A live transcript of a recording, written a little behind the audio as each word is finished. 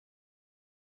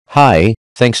Hi,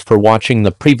 thanks for watching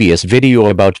the previous video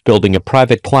about building a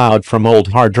private cloud from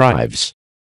old hard drives.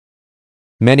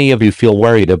 Many of you feel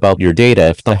worried about your data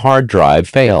if the hard drive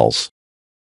fails.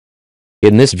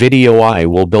 In this video I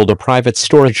will build a private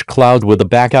storage cloud with a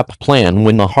backup plan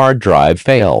when the hard drive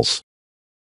fails.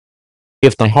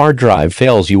 If the hard drive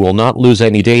fails, you will not lose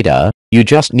any data, you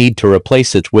just need to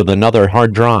replace it with another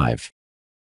hard drive.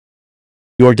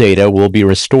 Your data will be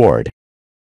restored.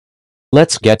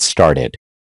 Let's get started.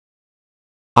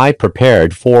 I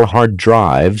prepared 4 hard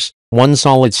drives, 1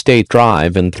 solid-state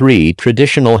drive and 3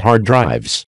 traditional hard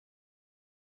drives.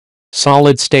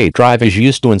 Solid-state drive is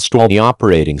used to install the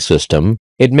operating system.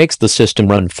 It makes the system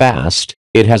run fast.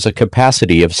 It has a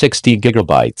capacity of 60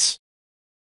 gigabytes.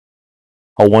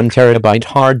 A 1 terabyte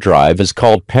hard drive is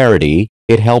called parity.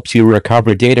 It helps you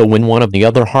recover data when one of the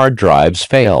other hard drives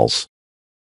fails.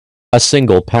 A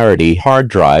single parity hard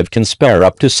drive can spare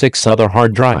up to 6 other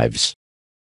hard drives.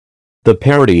 The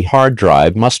parity hard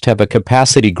drive must have a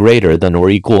capacity greater than or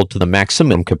equal to the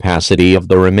maximum capacity of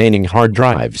the remaining hard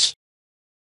drives.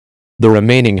 The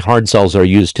remaining hard cells are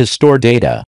used to store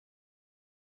data.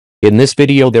 In this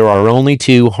video there are only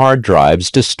 2 hard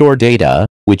drives to store data,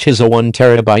 which is a 1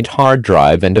 terabyte hard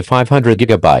drive and a 500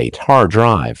 gigabyte hard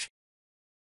drive.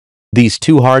 These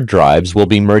 2 hard drives will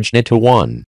be merged into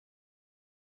one.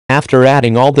 After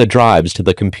adding all the drives to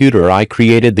the computer, I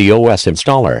created the OS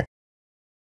installer.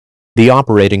 The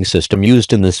operating system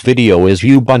used in this video is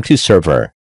Ubuntu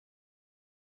Server.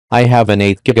 I have an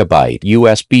 8 GB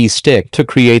USB stick to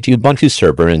create Ubuntu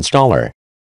Server installer.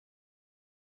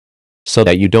 So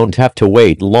that you don't have to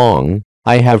wait long,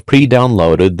 I have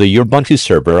pre-downloaded the Ubuntu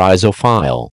Server ISO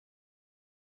file.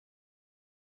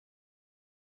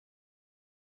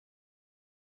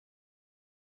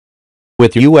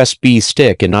 With USB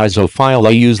stick and ISO file,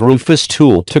 I use Rufus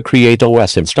tool to create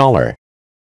OS installer.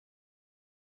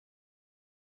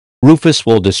 Rufus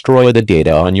will destroy the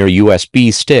data on your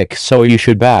USB stick, so you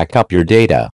should back up your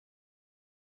data.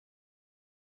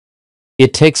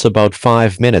 It takes about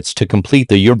 5 minutes to complete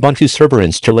the Ubuntu Server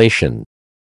installation.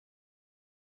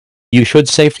 You should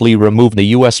safely remove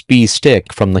the USB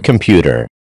stick from the computer.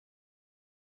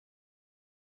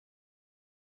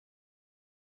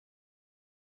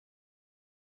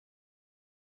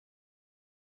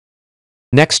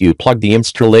 Next, you plug the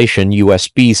installation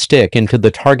USB stick into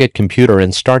the target computer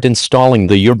and start installing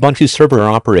the Ubuntu Server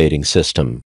operating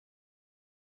system.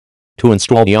 To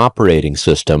install the operating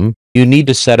system, you need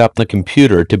to set up the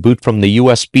computer to boot from the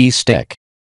USB stick.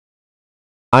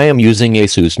 I am using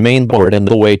ASUS mainboard, and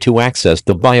the way to access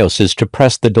the BIOS is to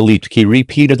press the delete key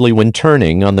repeatedly when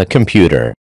turning on the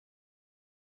computer.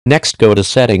 Next, go to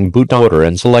Setting Bootloader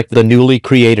and select the newly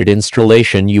created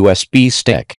installation USB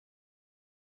stick.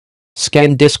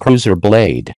 Scan disk user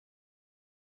blade.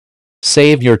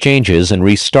 Save your changes and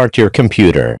restart your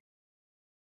computer.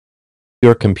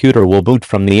 Your computer will boot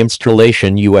from the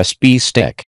installation USB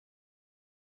stick.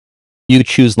 You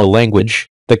choose the language.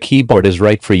 The keyboard is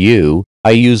right for you.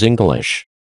 I use English.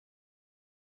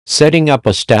 Setting up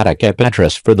a static IP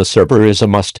address for the server is a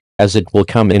must, as it will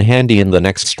come in handy in the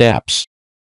next steps.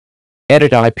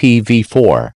 Edit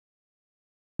IPv4.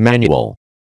 Manual.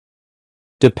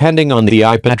 Depending on the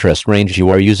IP address range you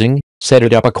are using, set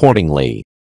it up accordingly.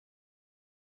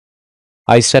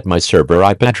 I set my server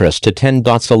IP address to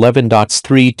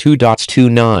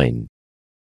 10.11.32.29.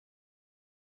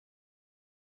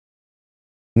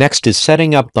 Next is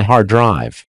setting up the hard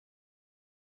drive.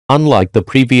 Unlike the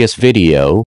previous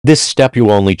video, this step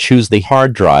you only choose the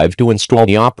hard drive to install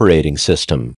the operating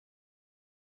system.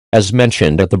 As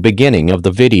mentioned at the beginning of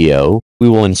the video, we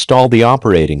will install the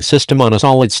operating system on a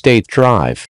solid-state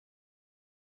drive.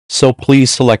 So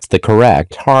please select the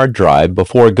correct hard drive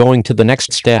before going to the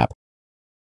next step.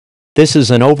 This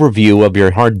is an overview of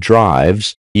your hard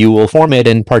drives. You will format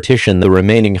and partition the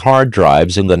remaining hard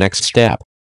drives in the next step.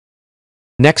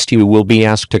 Next, you will be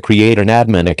asked to create an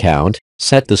admin account.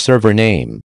 Set the server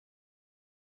name.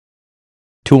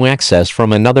 To access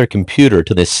from another computer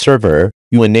to this server,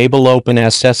 you enable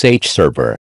OpenSSH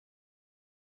server.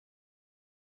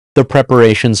 The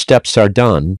preparation steps are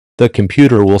done. The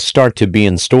computer will start to be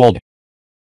installed.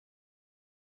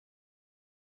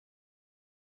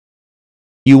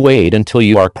 You wait until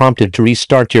you are prompted to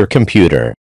restart your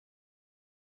computer.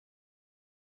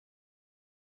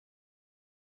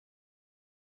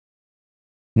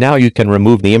 Now you can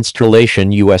remove the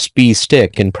installation USB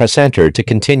stick and press Enter to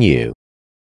continue.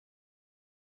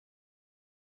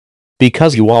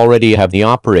 Because you already have the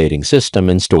operating system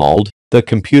installed, the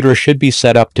computer should be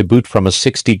set up to boot from a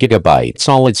 60 GB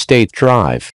solid-state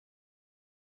drive.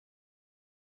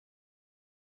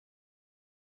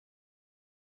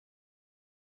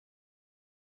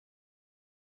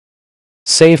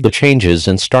 Save the changes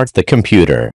and start the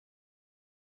computer.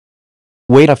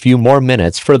 Wait a few more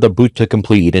minutes for the boot to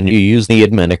complete and you use the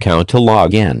admin account to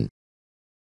log in.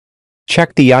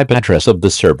 Check the IP address of the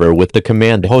server with the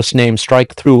command hostname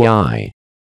strike-through-I.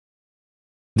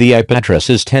 The IP address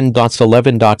is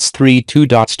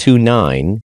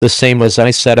 10.11.32.29, the same as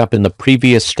I set up in the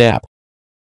previous step.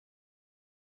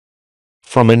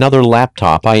 From another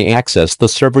laptop I access the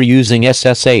server using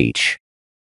SSH.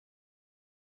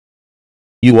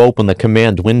 You open the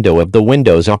command window of the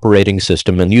Windows operating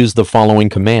system and use the following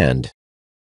command.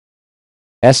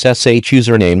 SSH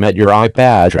username at your IP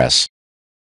address.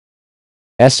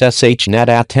 SSHnet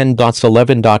at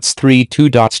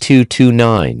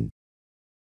 10.11.32.229.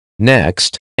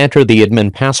 Next, enter the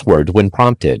admin password when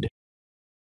prompted.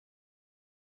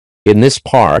 In this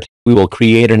part, we will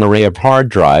create an array of hard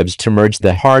drives to merge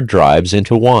the hard drives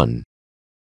into one.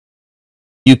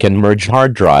 You can merge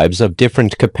hard drives of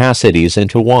different capacities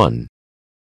into one.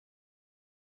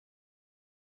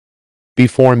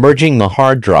 Before merging the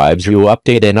hard drives, you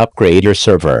update and upgrade your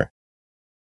server.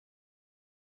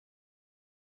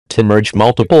 To merge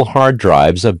multiple hard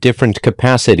drives of different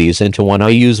capacities into one, I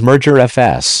use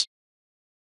mergerfs.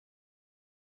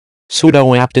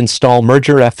 Sudo apt install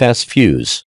mergerfs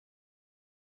fuse.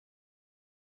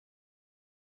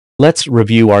 Let's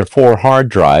review our 4 hard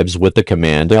drives with the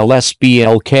command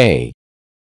lsblk.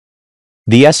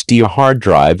 The SD hard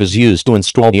drive is used to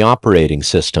install the operating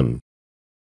system.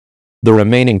 The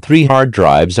remaining 3 hard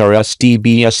drives are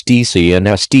SDB, SDC, and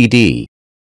SDD.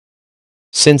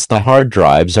 Since the hard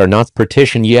drives are not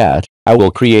partitioned yet, I will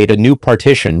create a new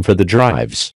partition for the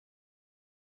drives.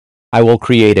 I will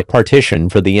create a partition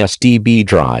for the SDB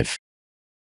drive.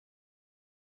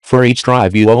 For each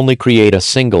drive, you only create a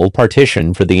single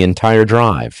partition for the entire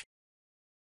drive.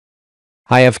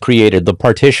 I have created the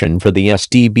partition for the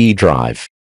SDB drive.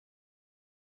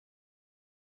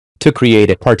 To create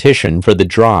a partition for the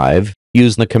drive,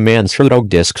 use the command sudo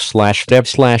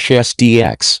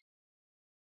disk/dev/sdx.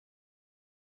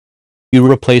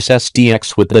 You replace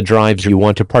SDX with the drives you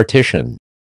want to partition.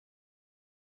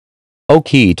 O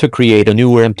key to create a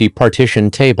new or empty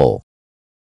partition table.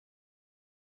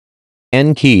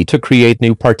 N key to create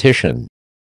new partition.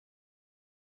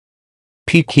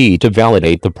 P key to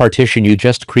validate the partition you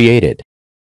just created.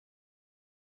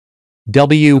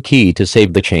 W key to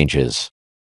save the changes.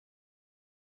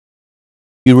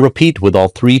 You repeat with all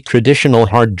 3 traditional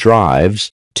hard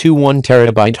drives, 2 1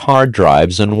 TB hard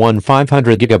drives and 1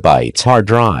 500 GB hard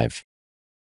drive.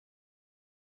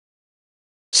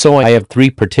 So I have 3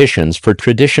 partitions for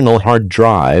traditional hard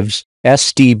drives,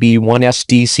 SDB1,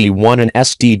 SDC1 and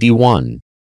SDD1.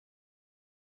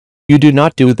 You do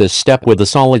not do this step with a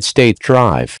solid-state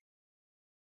drive.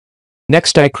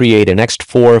 Next, I create an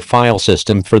ext4 file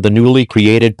system for the newly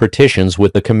created partitions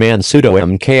with the command sudo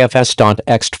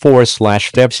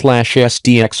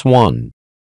mkfs.ext4/dev/sdx1.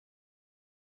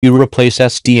 You replace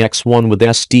SDX1 with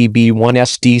SDB1,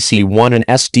 SDC1 and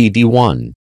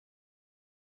SDD1.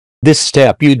 This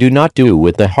step you do not do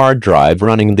with the hard drive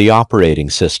running the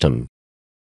operating system.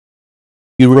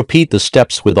 You repeat the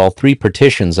steps with all 3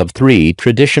 partitions of 3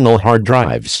 traditional hard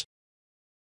drives.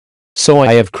 So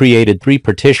I have created 3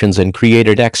 partitions and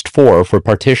created ext4 for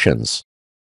partitions.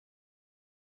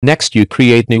 Next, you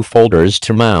create new folders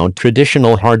to mount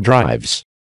traditional hard drives.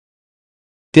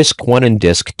 Disk 1 and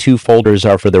Disk 2 folders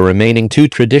are for the remaining 2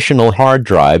 traditional hard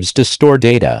drives to store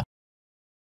data.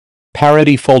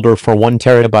 Parity folder for 1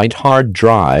 TB hard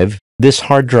drive. This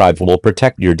hard drive will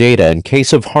protect your data in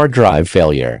case of hard drive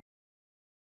failure.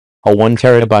 A 1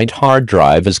 TB hard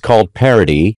drive is called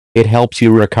parity. It helps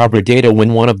you recover data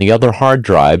when one of the other hard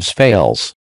drives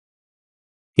fails.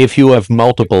 If you have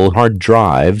multiple hard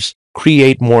drives,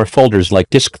 create more folders like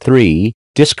Disk 3,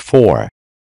 Disk 4.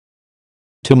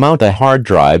 To mount the hard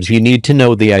drives, you need to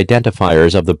know the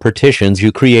identifiers of the partitions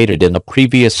you created in the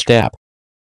previous step.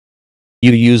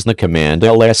 You use the command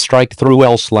ls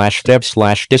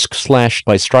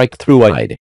strike-through-l/dev/disk/by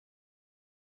strike-through-id.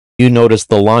 You notice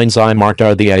the lines I marked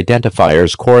are the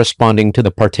identifiers corresponding to the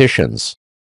partitions.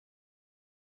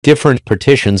 Different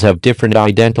partitions have different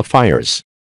identifiers.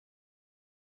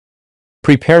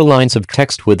 Prepare lines of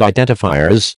text with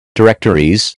identifiers,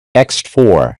 directories,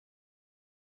 ext4.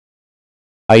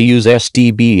 I use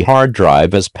SDB hard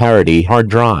drive as parity hard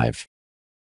drive.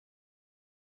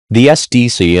 The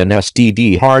SDC and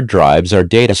SDD hard drives are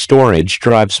data storage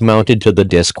drives mounted to the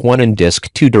Disk 1 and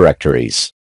Disk 2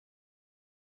 directories.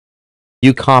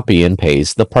 You copy and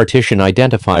paste the partition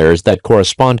identifiers that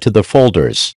correspond to the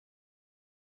folders.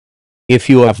 If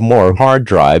you have more hard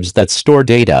drives that store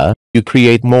data, you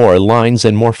create more lines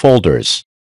and more folders.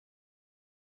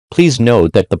 Please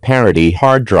note that the parity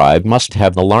hard drive must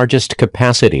have the largest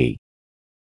capacity.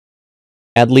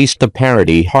 At least the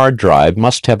parity hard drive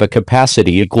must have a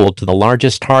capacity equal to the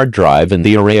largest hard drive in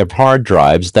the array of hard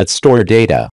drives that store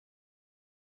data.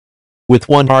 With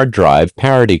one hard drive,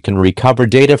 parity can recover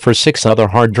data for 6 other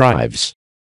hard drives.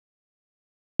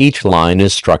 Each line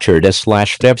is structured as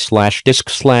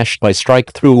 /dev/disk/by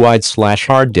strike through wide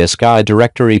 /hard disk I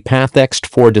directory path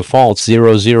ext4 default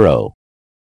 00.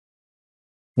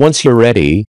 Once you're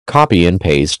ready, copy and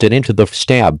paste it into the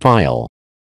stab file.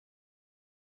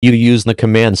 You use the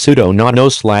command sudo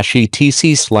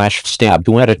nano/etc/stab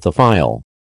to edit the file.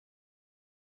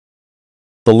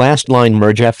 The last line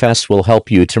merge fs will help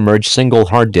you to merge single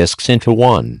hard disks into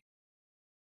one.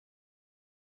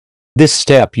 This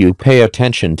step you pay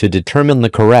attention to determine the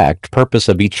correct purpose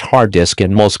of each hard disk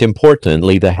and most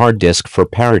importantly the hard disk for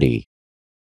parity.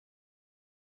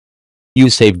 You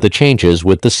save the changes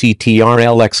with the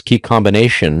Ctrl+X key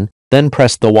combination, then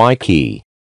press the Y key.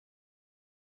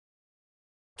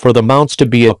 For the mounts to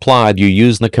be applied, you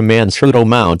use the command sudo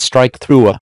mount strike through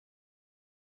a.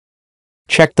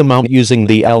 Check the mount using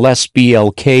the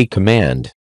lsblk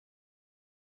command.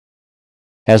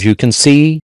 As you can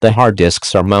see, the hard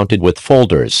disks are mounted with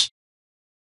folders.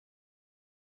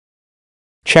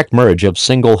 Check merge of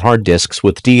single hard disks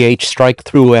with dh strike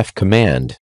through F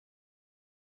command.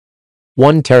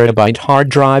 1 TB hard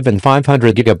drive and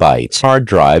 500 GB hard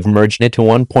drive merged into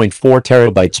 1.4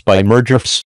 TB by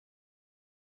mergefs.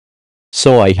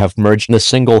 So I have merged the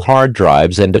single hard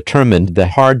drives and determined the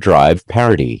hard drive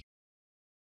parity.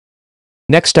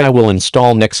 Next I will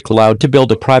install Nextcloud to build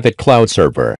a private cloud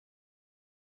server.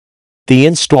 The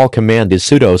install command is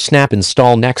sudo snap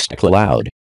install nextcloud.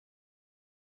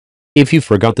 If you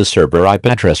forgot the server IP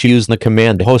address, use the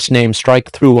command hostname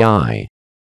strike through I.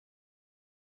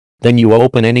 Then you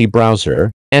open any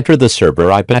browser, enter the server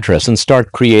IP address and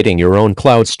start creating your own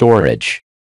cloud storage.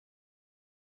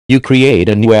 You create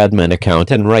a new admin account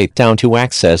and write down to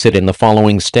access it in the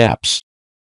following steps.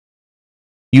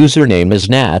 Username is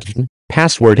netvn,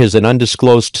 password is an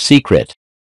undisclosed secret.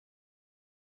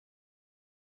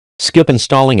 Skip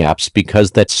installing apps because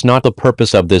that's not the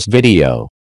purpose of this video.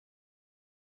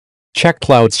 Check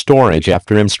cloud storage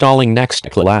after installing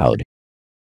Nextcloud.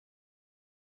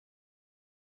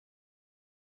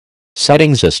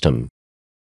 Settings system.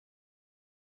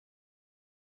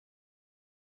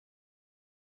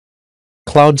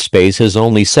 Cloud space is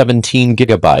only 17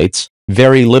 GB,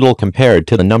 very little compared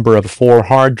to the number of 4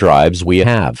 hard drives we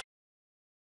have.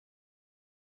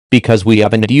 Because we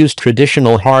haven't used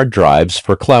traditional hard drives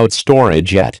for cloud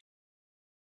storage yet.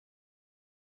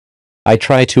 I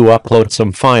try to upload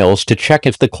some files to check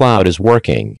if the cloud is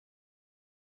working.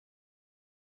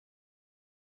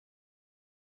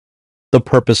 The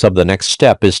purpose of the next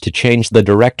step is to change the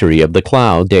directory of the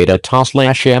cloud data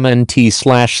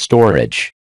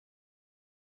to/mnt/storage.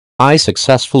 I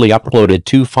successfully uploaded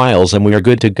 2 files and we are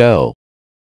good to go.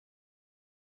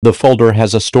 The folder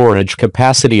has a storage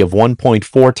capacity of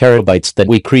 1.4 TB that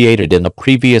we created in the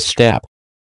previous step.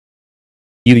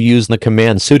 You use the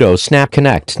command sudo snap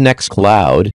connect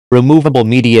nextcloud, removable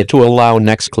media to allow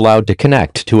Nextcloud to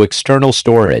connect to external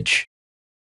storage.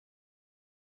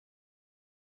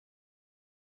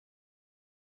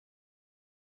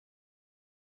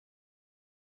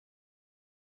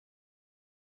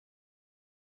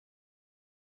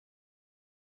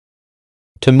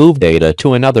 To move data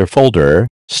to another folder,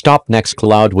 stop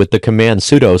Nextcloud with the command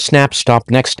sudo snap stop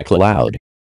Nextcloud.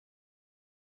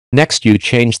 Next you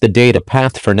change the data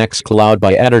path for Nextcloud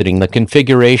by editing the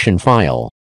configuration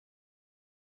file.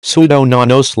 Sudo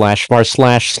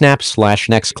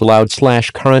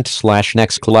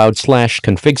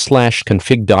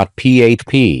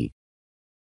nano/var/snap/nextcloud/current/nextcloud/config/config.php.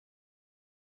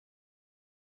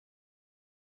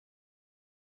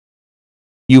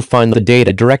 You find the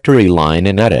data directory line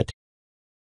and edit.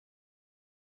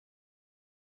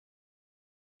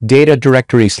 Data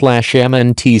directory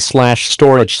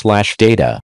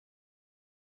 /mnt/storage/data.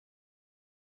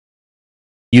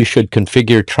 You should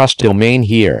configure trust domain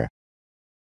here.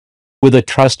 With a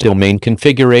trust domain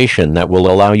configuration that will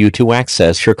allow you to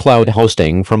access your cloud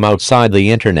hosting from outside the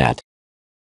internet.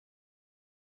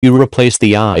 You replace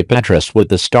the IP address with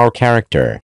the star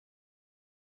character.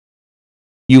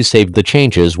 You save the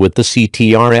changes with the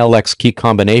Ctrl+X key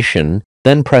combination,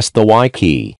 then press the Y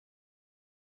key.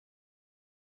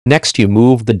 Next you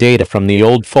move the data from the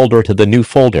old folder to the new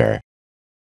folder.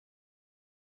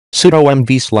 Sudo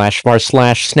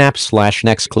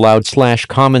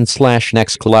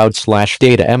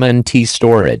mv/var/snap/nextcloud/common/nextcloud/data mnt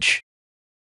storage.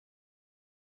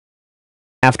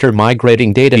 After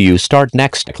migrating data you start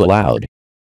Nextcloud.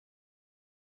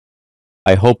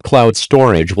 I hope cloud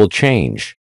storage will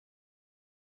change.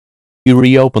 You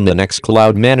reopen the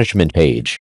Nextcloud management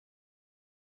page.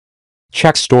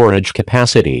 Check storage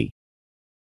capacity.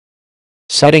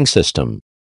 Setting system.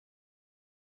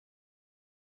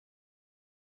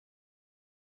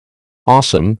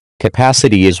 Awesome,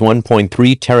 capacity is 1.3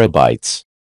 terabytes.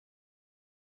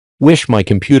 Wish my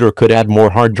computer could add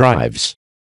more hard drives.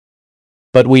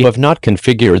 But we have not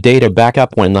configured data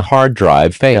backup when the hard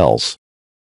drive fails.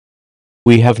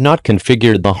 We have not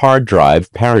configured the hard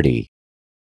drive parity.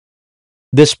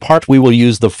 This part we will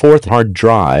use the fourth hard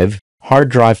drive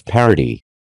parity.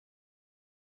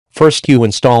 First you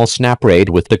install SnapRAID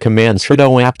with the command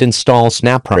sudo apt install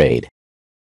SnapRAID.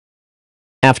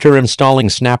 After installing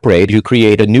SnapRAID you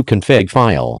create a new config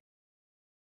file.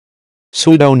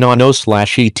 Sudo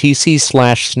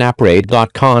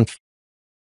nano/etc/snapraid.conf.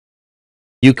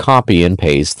 You copy and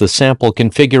paste the sample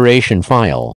configuration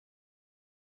file.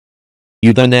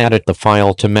 You then edit the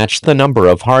file to match the number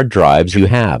of hard drives you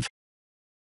have.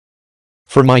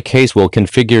 For my case we'll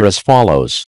configure as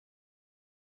follows.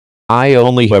 I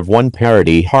only have one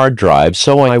parity hard drive,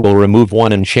 so I will remove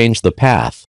one and change the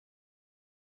path.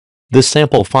 The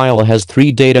sample file has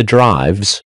 3 data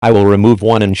drives. I will remove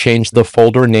one and change the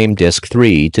folder name disk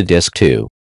 3 to disk 2.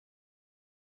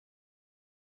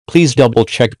 Please double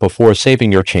check before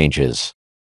saving your changes.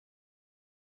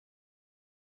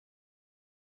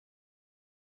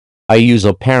 I use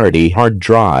a parity hard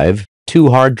drive. 2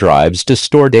 hard drives to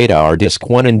store data are disk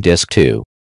 1 and disk 2.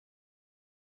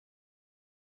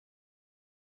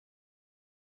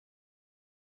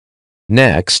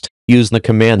 Next, use the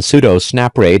command sudo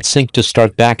snapraid sync to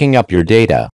start backing up your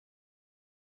data.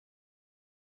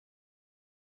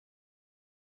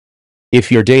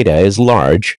 If your data is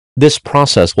large, this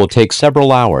process will take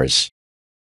several hours.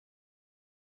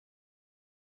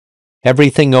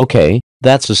 Everything okay?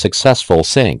 That's a successful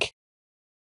sync.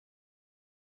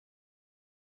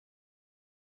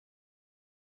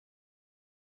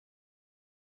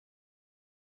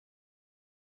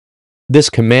 This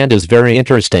command is very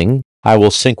interesting. I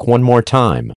will sync one more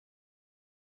time.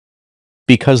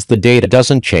 Because the data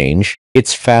doesn't change,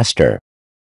 it's faster.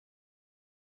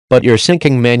 But you're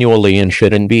syncing manually and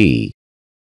shouldn't be.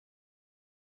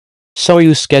 So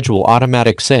you schedule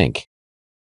automatic sync.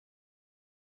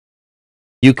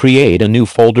 You create a new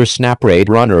folder snapraid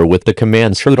runner with the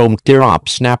command sudo mkdir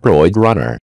snapraid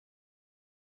runner.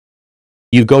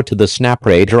 You go to the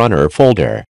snapraid runner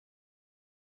folder.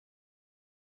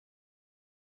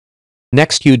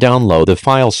 Next you download the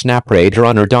file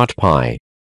snapraidrunner.py.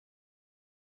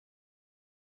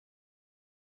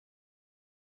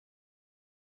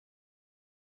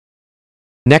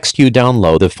 Next you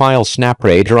download the file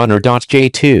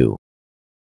snapraidrunner.j2.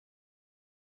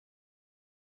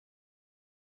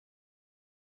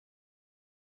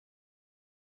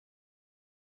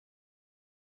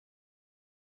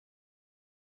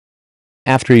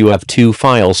 After you have 2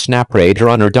 files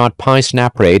snapraidrunner.py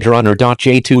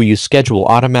snapraidrunner.j2 you schedule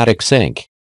automatic sync.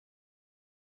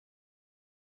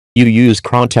 You use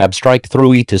crontab strike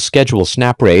through E to schedule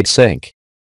snapraid sync.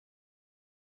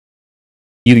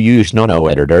 You use Nano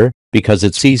editor because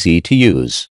it's easy to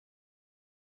use.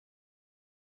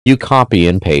 You copy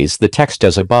and paste the text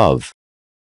as above.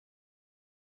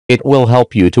 It will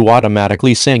help you to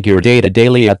automatically sync your data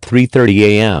daily at 3:30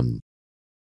 a.m.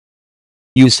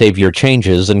 You save your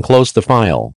changes and close the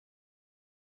file.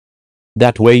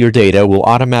 That way your data will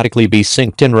automatically be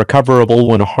synced and recoverable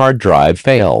when a hard drive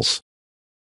fails.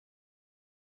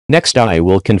 Next I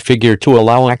will configure to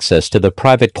allow access to the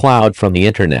private cloud from the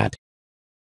internet.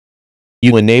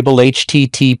 You enable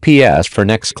HTTPS for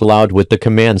Nextcloud with the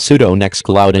command sudo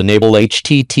nextcloud enable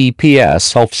HTTPS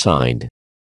self-signed.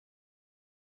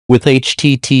 With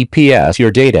HTTPS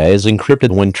your data is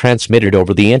encrypted when transmitted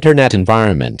over the internet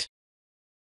environment.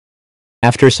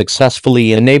 After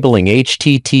successfully enabling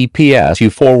HTTPS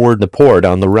you forward the port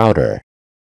on the router.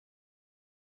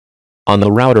 On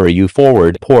the router you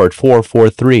forward port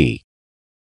 443.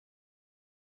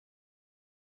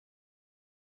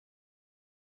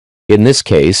 In this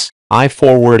case, I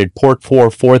forwarded port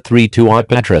 443 to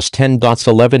IP address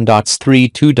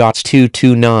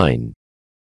 10.11.32.229.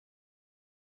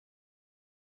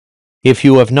 If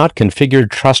you have not configured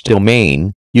trust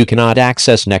domain, you cannot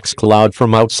access Nextcloud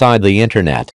from outside the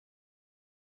internet.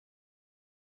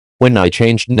 When I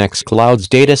changed Nextcloud's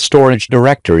data storage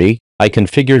directory, I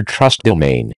configured trust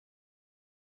domain.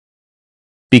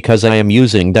 Because I am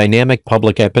using dynamic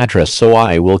public IP address, so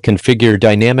I will configure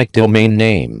dynamic domain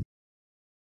name.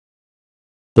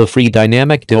 The free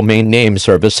dynamic domain name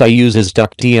service I use is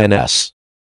DuckDNS.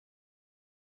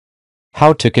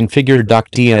 How to configure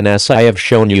DNS I have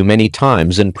shown you many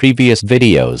times in previous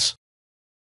videos.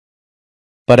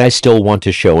 But I still want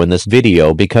to show in this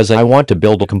video because I want to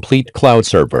build a complete cloud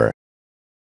server.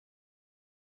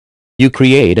 You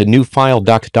create a new file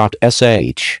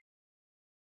duck.sh.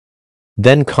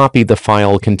 Then copy the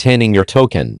file containing your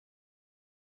token.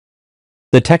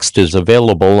 The text is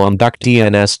available on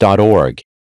duckdns.org.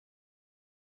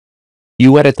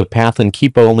 You edit the path and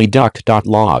keep only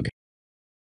duck.log.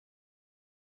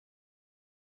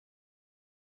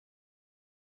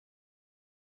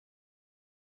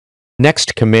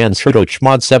 Next command sudo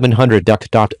chmod 700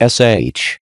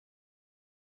 duck.sh.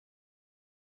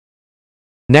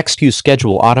 Next you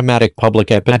schedule automatic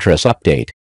public IP address update.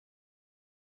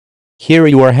 Here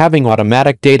you are having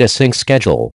automatic data sync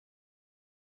schedule.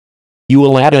 You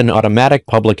will add an automatic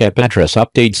public IP address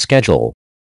update schedule.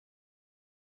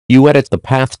 You edit the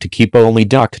path to keep only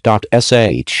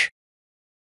duck.sh.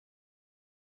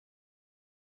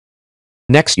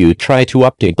 Next you try to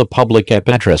update the public IP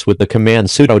address with the command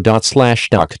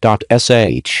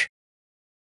sudo./duck.sh.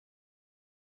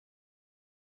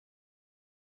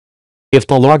 If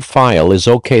the log file is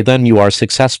OK, then you are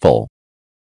successful.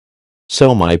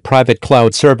 So my private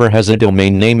cloud server has a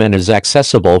domain name and is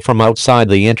accessible from outside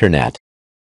the internet.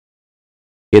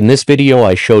 In this video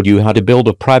I showed you how to build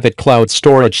a private cloud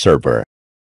storage server.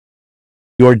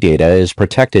 Your data is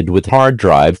protected with hard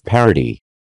drive parity.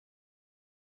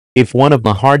 If one of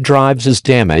the hard drives is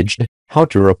damaged, how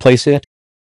to replace it?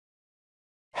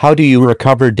 How do you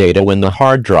recover data when the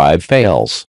hard drive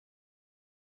fails?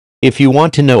 If you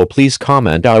want to know, please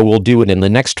comment. I will do it in the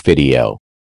next video.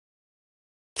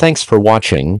 Thanks for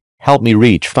watching. Help me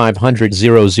reach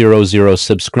 500,000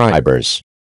 subscribers.